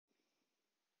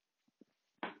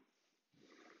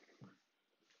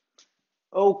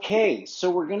Okay, so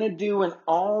we're gonna do an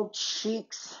all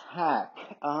cheeks hack.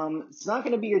 It's not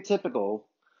gonna be your typical.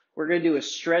 We're gonna do a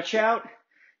stretch out,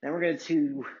 then we're gonna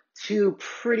do two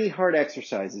pretty hard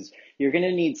exercises. You're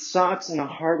gonna need socks and a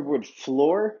hardwood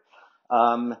floor.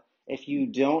 If you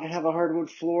don't have a hardwood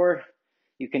floor,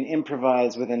 you can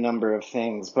improvise with a number of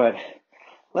things, but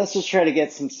let's just try to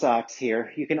get some socks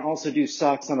here. You can also do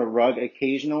socks on a rug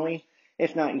occasionally.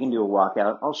 If not, you can do a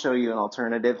walkout. I'll show you an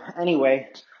alternative. Anyway,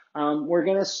 we're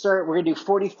going to do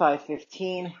 45,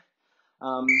 15. In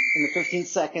the 15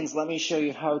 seconds, let me show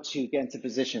you how to get into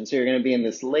position. So you're going to be in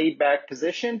this laid back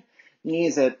position,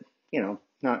 knees at,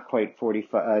 not quite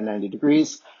 45, 90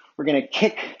 degrees. We're going to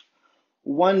kick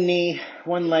one knee,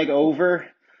 one leg over.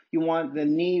 You want the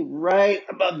knee right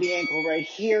above the ankle right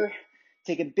here.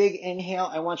 Take a big inhale.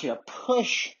 I want you to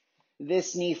push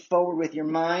this knee forward with your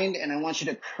mind, and I want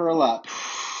you to curl up. You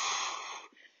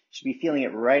should be feeling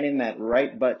it right in that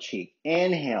right butt cheek.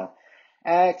 Inhale,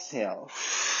 exhale.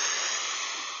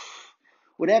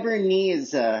 Whatever knee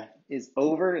is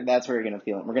over, that's where you're going to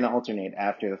feel it. We're going to alternate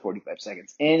after the 45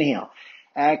 seconds. Inhale,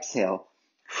 exhale.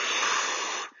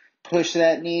 Push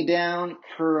that knee down,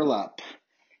 curl up.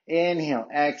 Inhale,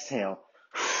 exhale.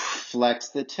 Flex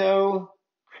the toe,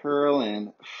 curl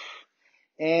in.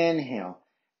 Inhale,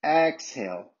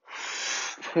 exhale.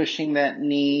 Pushing that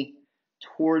knee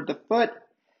toward the foot.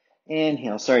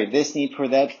 Inhale, this knee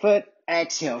toward that foot.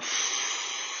 Exhale.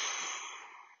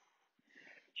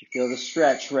 You feel the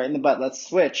stretch right in the butt. Let's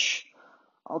switch.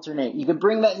 Alternate. You could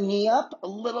bring that knee up a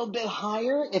little bit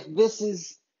higher. If this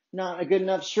is not a good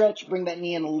enough stretch, bring that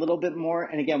knee in a little bit more.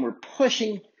 And again, we're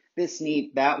pushing this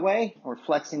knee that way. We're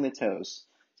flexing the toes.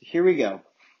 So here we go.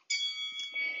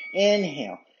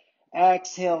 Inhale.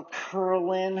 Exhale.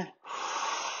 Curl in.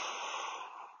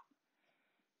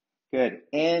 Good.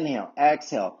 Inhale.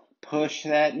 Exhale. Push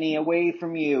that knee away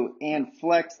from you and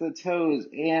flex the toes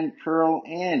and curl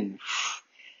in.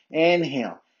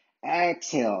 Inhale.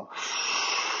 Exhale.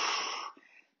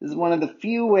 This is one of the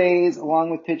few ways, along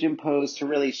with pigeon pose, to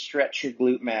really stretch your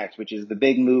glute max, which is the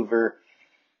big mover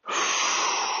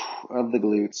of the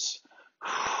glutes,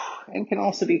 and can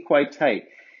also be quite tight.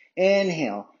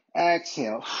 Inhale,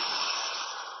 exhale.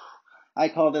 I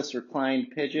call this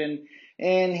reclined pigeon.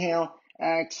 Inhale,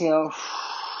 exhale,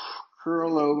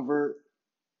 curl over.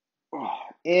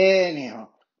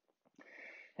 Inhale,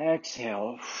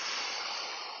 exhale.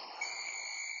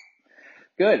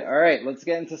 Good. All right, let's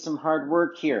get into some hard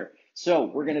work here. So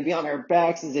we're going to be on our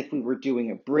backs as if we were doing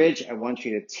a bridge. I want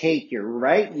you to take your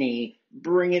right knee,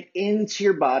 bring it into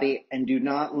your body, and do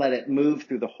not let it move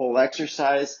through the whole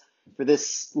exercise. For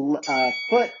this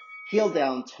foot, heel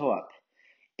down, toe up.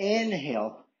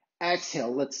 Inhale,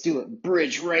 exhale. Let's do it.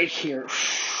 Bridge right here.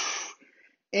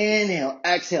 Inhale,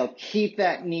 exhale. Keep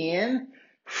that knee in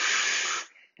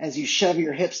as you shove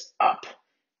your hips up.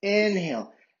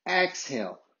 Inhale,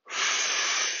 exhale.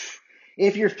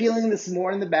 If you're feeling this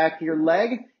more in the back of your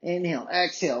leg, inhale,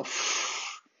 exhale.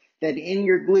 Then in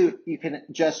your glute, you can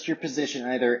adjust your position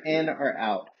either in or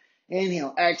out.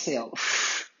 Inhale, exhale.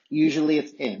 Usually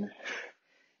it's in.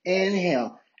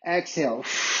 Inhale, exhale.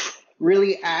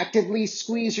 Really actively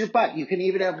squeeze your butt. You can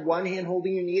even have one hand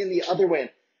holding your knee and the other one,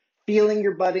 feeling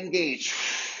your butt engage.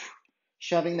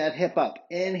 Shoving that hip up.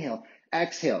 Inhale,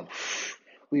 exhale.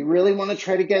 We really want to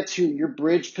try to get to your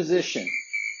bridge position.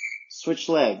 Switch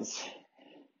legs.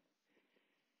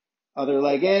 Other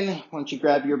leg in. Once you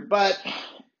grab your butt,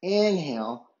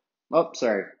 inhale. Oh,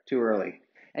 sorry, too early.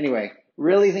 Anyway,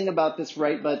 really think about this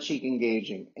right butt cheek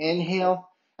engaging. Inhale,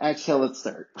 exhale, let's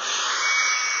start.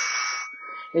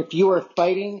 If you are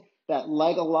fighting that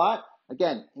leg a lot,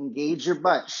 again, engage your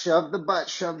butt, shove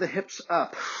the hips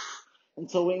up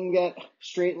until we can get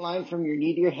straight line from your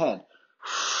knee to your head.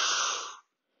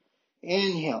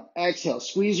 Inhale, exhale,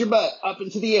 squeeze your butt up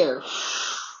into the air.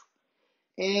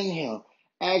 Inhale,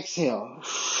 exhale.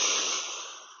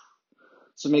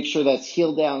 So make sure that's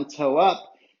heel down, toe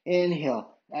up.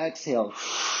 Inhale, exhale.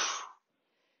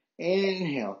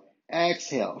 Inhale,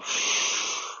 exhale.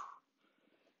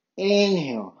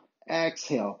 Inhale,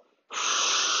 exhale.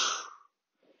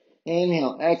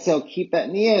 Inhale, exhale. Keep that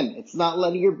knee in. It's not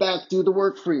letting your back do the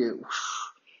work for you.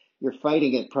 You're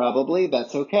fighting it probably.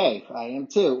 That's okay. I am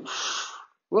too.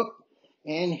 Whoop.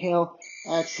 Inhale,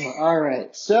 exhale. All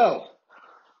right. So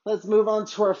let's move on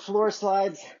to our floor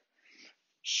slides.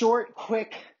 Short,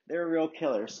 quick, they're a real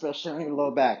killer, especially on your low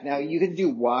back. Now, you can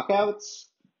do walkouts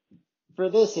for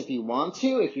this if you want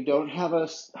to, if you don't have a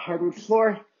hardwood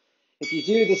floor. If you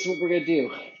do, this is what we're going to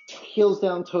do. Heels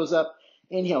down, toes up.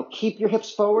 Inhale, keep your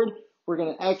hips forward. We're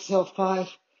going to exhale, 5,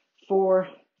 4,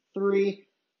 3,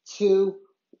 2,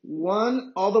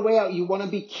 1, all the way out. You want to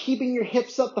be keeping your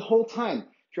hips up the whole time.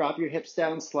 Drop your hips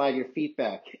down, slide your feet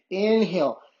back.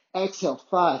 Inhale, exhale,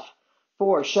 5,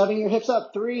 4, shoving your hips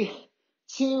up, 3,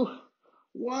 2,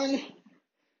 1,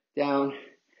 down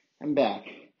and back.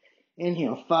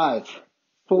 Inhale, 5,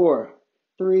 4,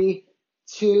 3,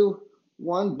 2,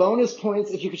 1. Bonus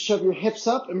points if you could shove your hips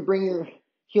up and bring your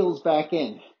heels back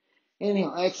in.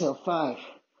 Inhale, exhale, 5,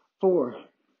 4,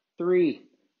 3,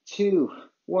 2,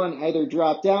 1. Either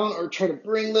drop down or try to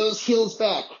bring those heels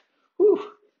back. Whew.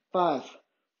 5,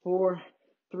 4,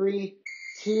 3,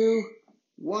 2,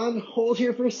 1. Hold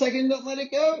here for a second. Don't let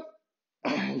it go.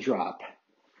 And drop.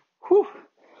 Whew.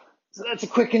 So that's a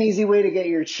quick and easy way to get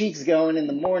your cheeks going in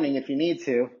the morning if you need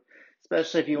to,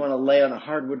 especially if you want to lay on a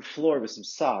hardwood floor with some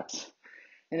socks.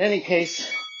 In any case,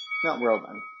 not real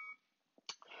then.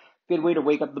 Good way to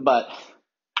wake up the butt.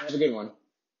 Have a good one.